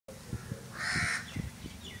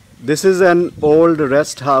This is an old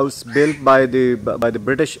rest house built by the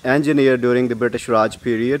British engineer during the British Raj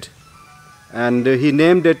period, and he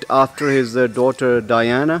named it after his daughter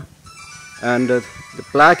Diana. And the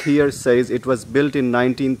plaque here says it was built in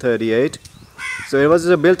 1938. So it was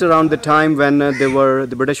built around the time when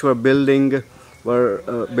the British were building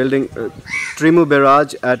Trimmu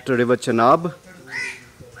Barrage at River Chenab.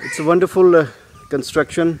 It's a wonderful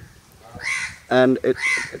construction. And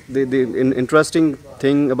the interesting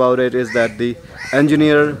thing about it is that the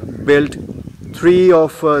engineer built 3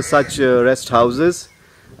 of such rest houses,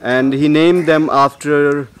 and he named them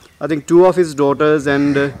after, I think, 2 of his daughters,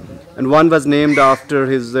 and one was named after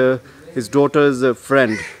his daughter's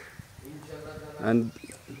friend. And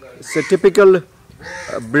it's a typical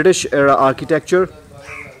British era architecture,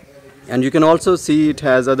 and you can also see it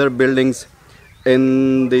has other buildings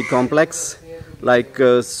in the complex, like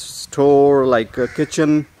a store, like a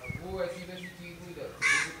kitchen.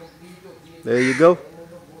 There you go.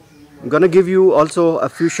 I'm gonna give you also a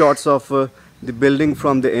few shots of the building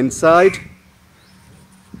from the inside.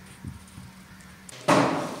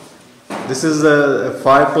 This is a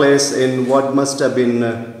fireplace in what must have been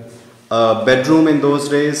a bedroom in those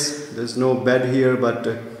days. There's no bed here, but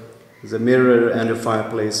there's a mirror and a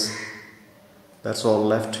fireplace. That's all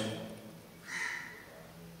left.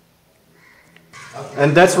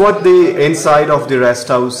 And that's what the inside of the rest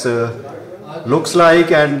house looks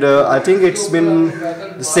like, and I think it's been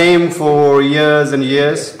the same for years and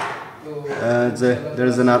years. There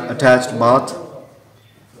is an attached bath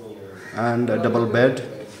and a double bed.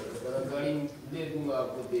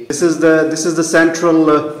 This is the central,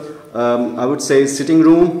 I would say, sitting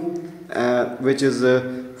room, which is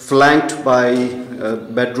flanked by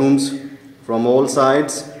bedrooms from all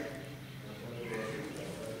sides.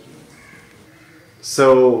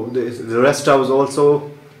 So the rest house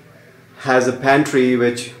also has a pantry,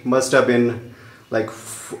 which must have been like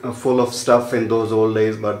full of stuff in those old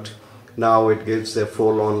days, but now it gives a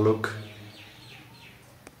full-on look.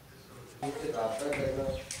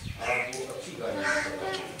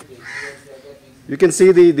 You can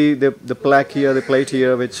see the plaque here, the plate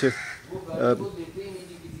here, which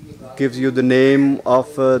gives you the name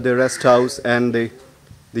of the rest house and the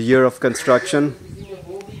year of construction.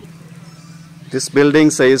 This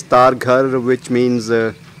building says Tar Ghar, which means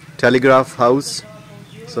telegraph house.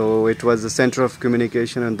 So it was the center of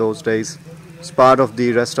communication in those days. It's part of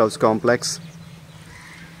the rest house complex.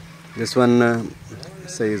 This one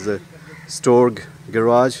says store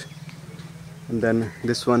garage, and then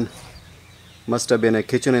this one must have been a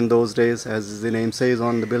kitchen in those days, as the name says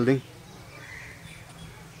on the building.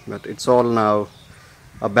 But it's all now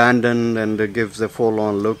abandoned and gives a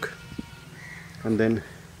full-on look. And then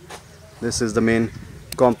this is the main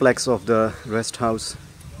complex of the rest house,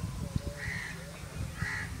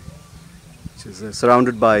 which is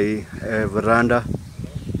surrounded by a veranda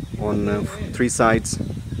on 3 sides.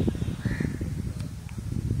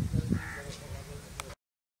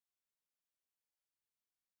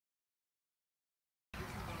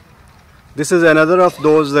 This is another of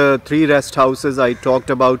those 3 rest houses I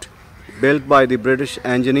talked about, built by the British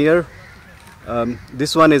engineer.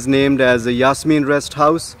 This one is named as the Yasmin Rest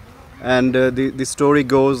House. And the story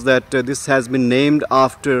goes that this has been named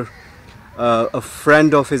after a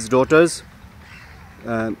friend of his daughter's.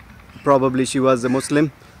 Probably she was a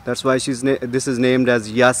Muslim. That's why this is named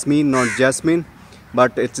as Yasmin, not Jasmine.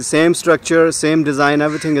 But it's the same structure, same design,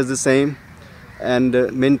 everything is the same, and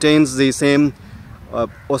maintains the same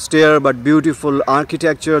austere but beautiful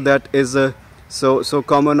architecture that is so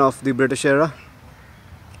common of the British era.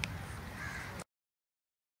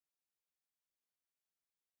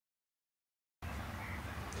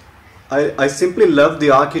 I simply love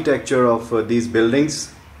the architecture of these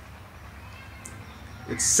buildings.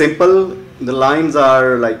 It's simple. The lines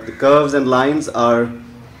are like, the curves and lines are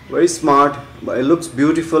very smart, but it looks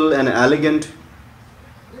beautiful and elegant.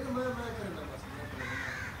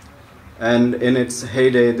 And in its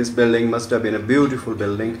heyday, this building must have been a beautiful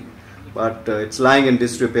building, but it's lying in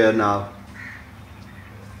disrepair now.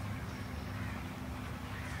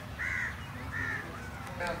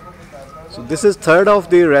 So this is third of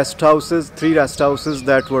the 3 rest houses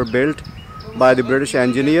that were built by the British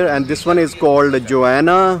engineer, and this one is called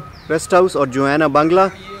Joanna Rest House or Joanna Bangla.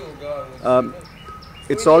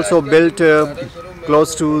 It's also built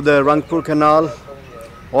close to the Rangpur Canal.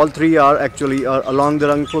 All 3 are actually along the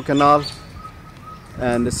Rangpur Canal,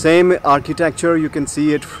 and the same architecture, you can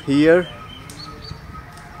see it here.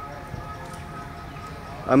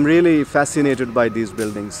 I'm really fascinated by these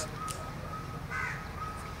buildings.